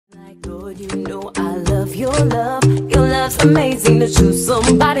Lord, you know I love your love. Your love's amazing to choose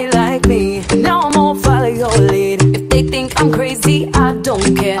somebody like me. Now I'm gonna follow your lead. If they think I'm crazy, I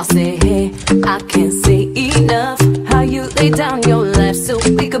don't care. I'll say, hey, I can't say enough. How you lay down your life so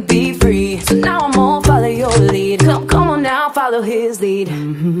we could be free. So now I'm gonna follow your lead. Come on now, follow his lead.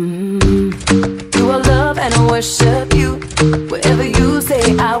 You are love and I worship you. Whatever you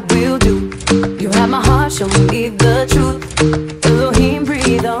say, I will do. You have my heart, show me the truth. Elohim,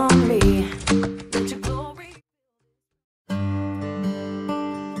 breathe on me. Let your glory.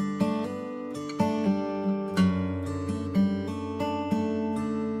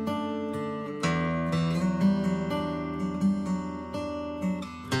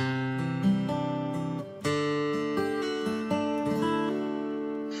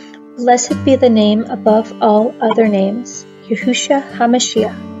 Blessed be the name above all other names, Yahushua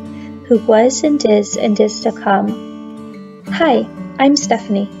HaMashiach, who was and is to come. Hi, I'm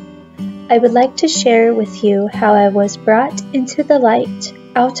Stephanie. I would like to share with you how I was brought into the light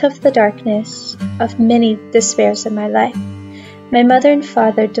out of the darkness of many despairs in my life. My mother and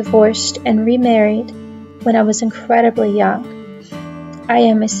father divorced and remarried when I was incredibly young. I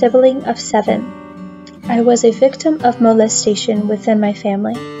am a sibling of 7. I was a victim of molestation within my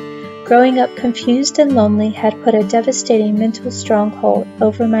family. Growing up confused and lonely had put a devastating mental stronghold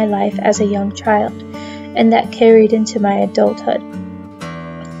over my life as a young child, and that carried into my adulthood.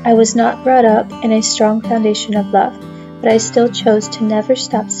 I was not brought up in a strong foundation of love, but I still chose to never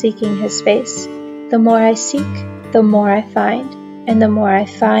stop seeking His face. The more I seek, the more I find, and the more I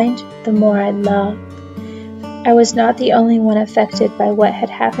find, the more I love. I was not the only one affected by what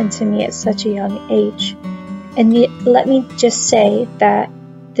had happened to me at such a young age, and yet let me just say that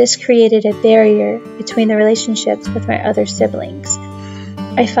this created a barrier between the relationships with my other siblings.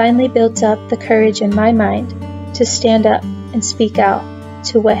 I finally built up the courage in my mind to stand up and speak out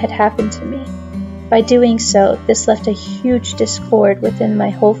to what had happened to me. By doing so, this left a huge discord within my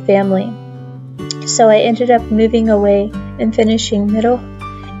whole family. So I ended up moving away and finishing middle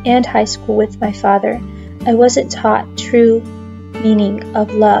and high school with my father. I wasn't taught true meaning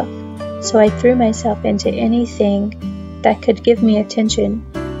of love, so I threw myself into anything that could give me attention.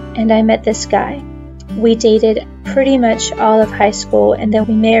 And I met this guy. We dated pretty much all of high school, and then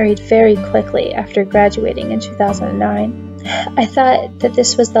we married very quickly after graduating in 2009. I thought that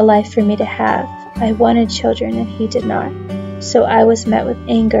this was the life for me to have. I wanted children and he did not. So I was met with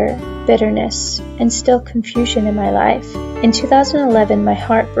anger, bitterness, and still confusion in my life. In 2011, my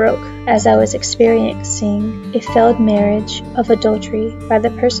heart broke as I was experiencing a failed marriage of adultery by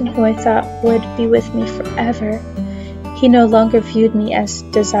the person who I thought would be with me forever. He no longer viewed me as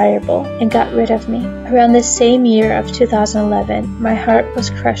desirable and got rid of me. Around the same year of 2011, my heart was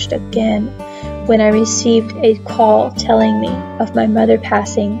crushed again when I received a call telling me of my mother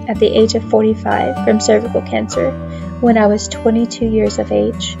passing at the age of 45 from cervical cancer when I was 22 years of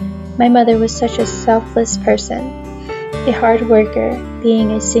age. My mother was such a selfless person, a hard worker,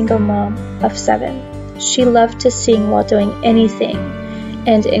 being a single mom of 7. She loved to sing while doing anything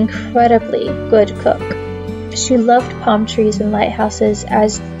and incredibly good cook. She loved palm trees and lighthouses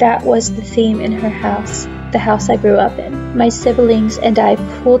as that was the theme in her house, the house I grew up in. My siblings and I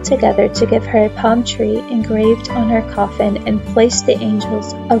pulled together to give her a palm tree engraved on her coffin and placed the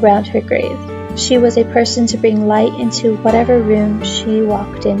angels around her grave. She was a person to bring light into whatever room she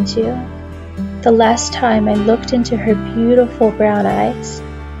walked into. The last time I looked into her beautiful brown eyes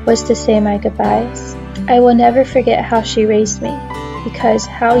was to say my goodbyes. I will never forget how she raised me, because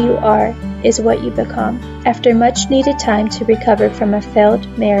how you are is what you become. After much needed time to recover from a failed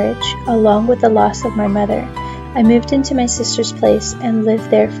marriage, along with the loss of my mother, I moved into my sister's place and lived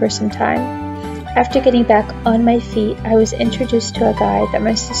there for some time. After getting back on my feet, I was introduced to a guy that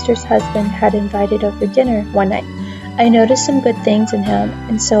my sister's husband had invited over dinner one night. I noticed some good things in him,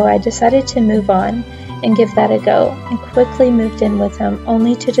 and so I decided to move on and give that a go, and quickly moved in with him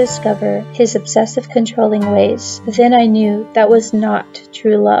only to discover his obsessive controlling ways. Then I knew that was not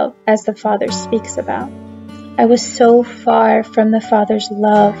true love as the Father speaks about. I was so far from the Father's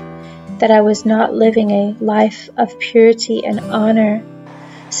love that I was not living a life of purity and honor.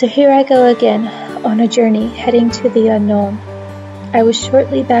 So here I go again on a journey heading to the unknown. I was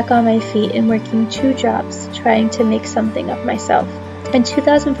shortly back on my feet and working 2 jobs trying to make something of myself. In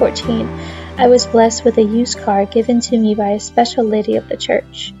 2014, I was blessed with a used car given to me by a special lady of the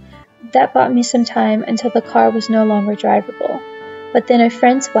church. That bought me some time until the car was no longer drivable. But then a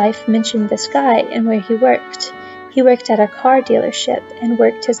friend's wife mentioned this guy and where he worked. He worked at a car dealership and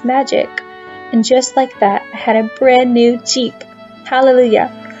worked his magic. And just like that, I had a brand new Jeep.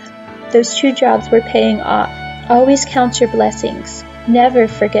 Hallelujah! Those 2 jobs were paying off. Always count your blessings. Never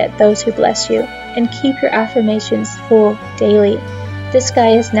forget those who bless you, and keep your affirmations full daily. This guy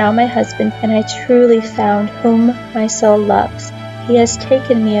is now my husband, and I truly found whom my soul loves. He has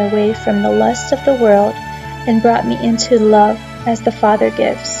taken me away from the lusts of the world and brought me into love as the Father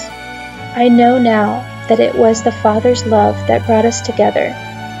gives. I know now that it was the Father's love that brought us together.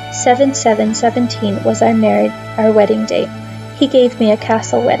 7/7/17 was our wedding date. He gave me a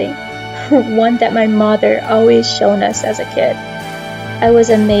castle wedding, one that my mother always shown us as a kid. I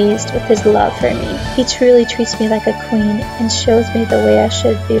was amazed with his love for me. He truly treats me like a queen and shows me the way I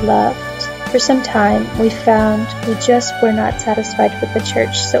should be loved. For some time, we found we just were not satisfied with the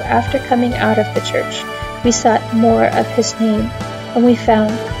church, so after coming out of the church, we sought more of his name, and we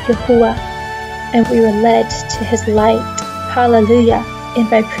found Yahuwah, and we were led to his light. Hallelujah! In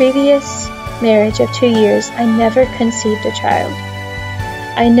my previous marriage of 2 years, I never conceived a child.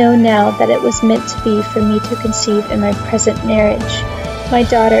 I know now that it was meant to be for me to conceive in my present marriage. My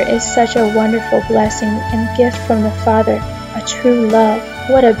daughter is such a wonderful blessing and gift from the Father, a true love.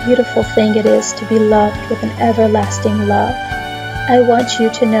 What a beautiful thing it is to be loved with an everlasting love. I want you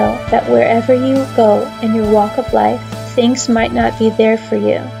to know that wherever you go in your walk of life, things might not be there for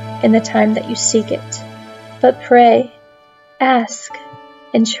you in the time that you seek it. But pray, ask,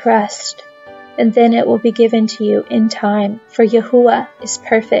 and trust, and then it will be given to you in time, for Yahuwah is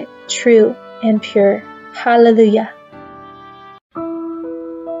perfect, true, and pure. Hallelujah.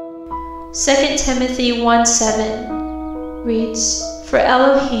 2 Timothy 1:7 reads, For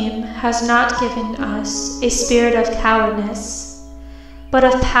Elohim has not given us a spirit of cowardice, but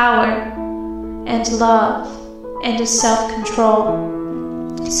of power and love and of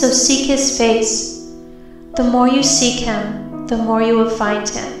self-control. So seek his face. The more you seek him, the more you will find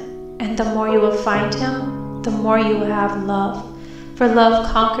him. And the more you will find him, the more you will have love. For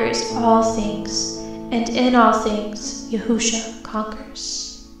love conquers all things, and in all things, Yahusha conquers.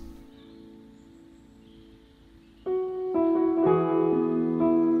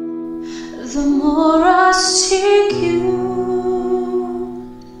 The more I seek you,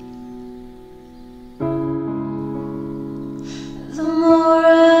 the more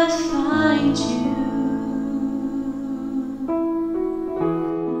I find you.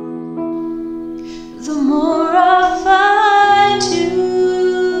 The more I find you,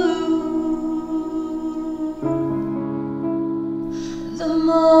 the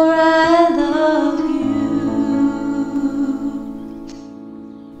more I love you.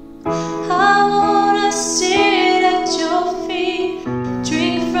 I wanna sit at your feet,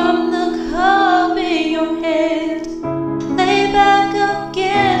 drink from the cup in your hand, lay back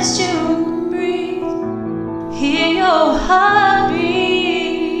against you and breathe, hear your heartbeat.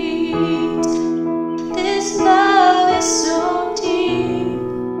 This love is so deep,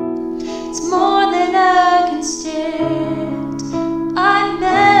 it's more than I can stand. I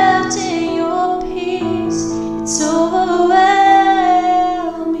melt in your peace, it's overwhelming.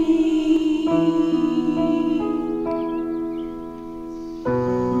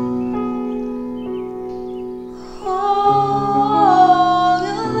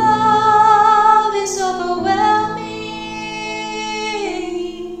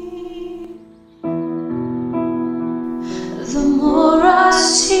 The more I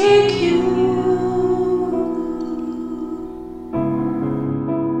seek you,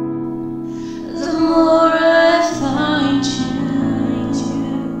 the more I find you.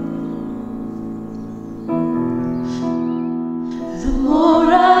 The more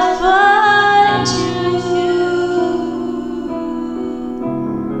I find you,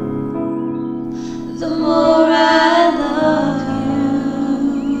 the more I love you.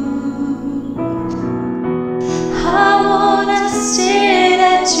 I wanna sit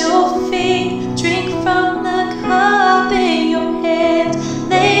at your feet, drink from the cup in your hand,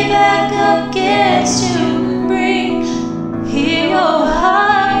 lay back against you and breathe, hear your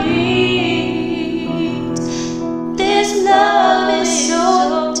heartbeat. This love is so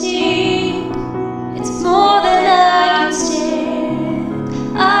deep, it's more than I can stand.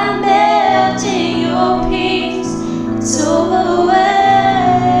 I melt in your peace, it's overwhelming.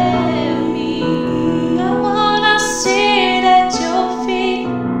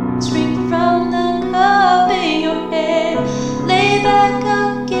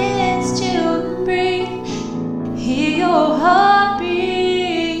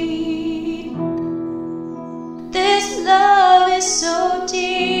 Heartbeat. This love is so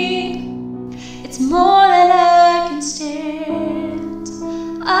deep, it's more than I can stand.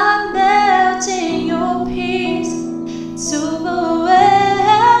 I melt in your peace, it's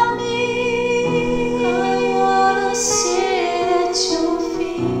overwhelming. I wanna sit at your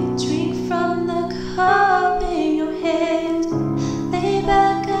feet, drink from the cup in your hand,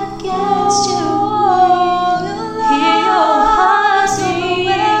 chance to breathe, hear your heart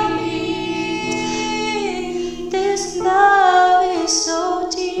beat. This love is so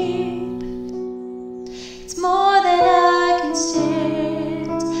deep, it's more than I can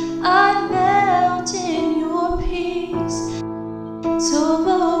stand. I melt in your peace, it's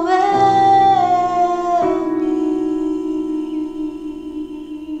overwhelming.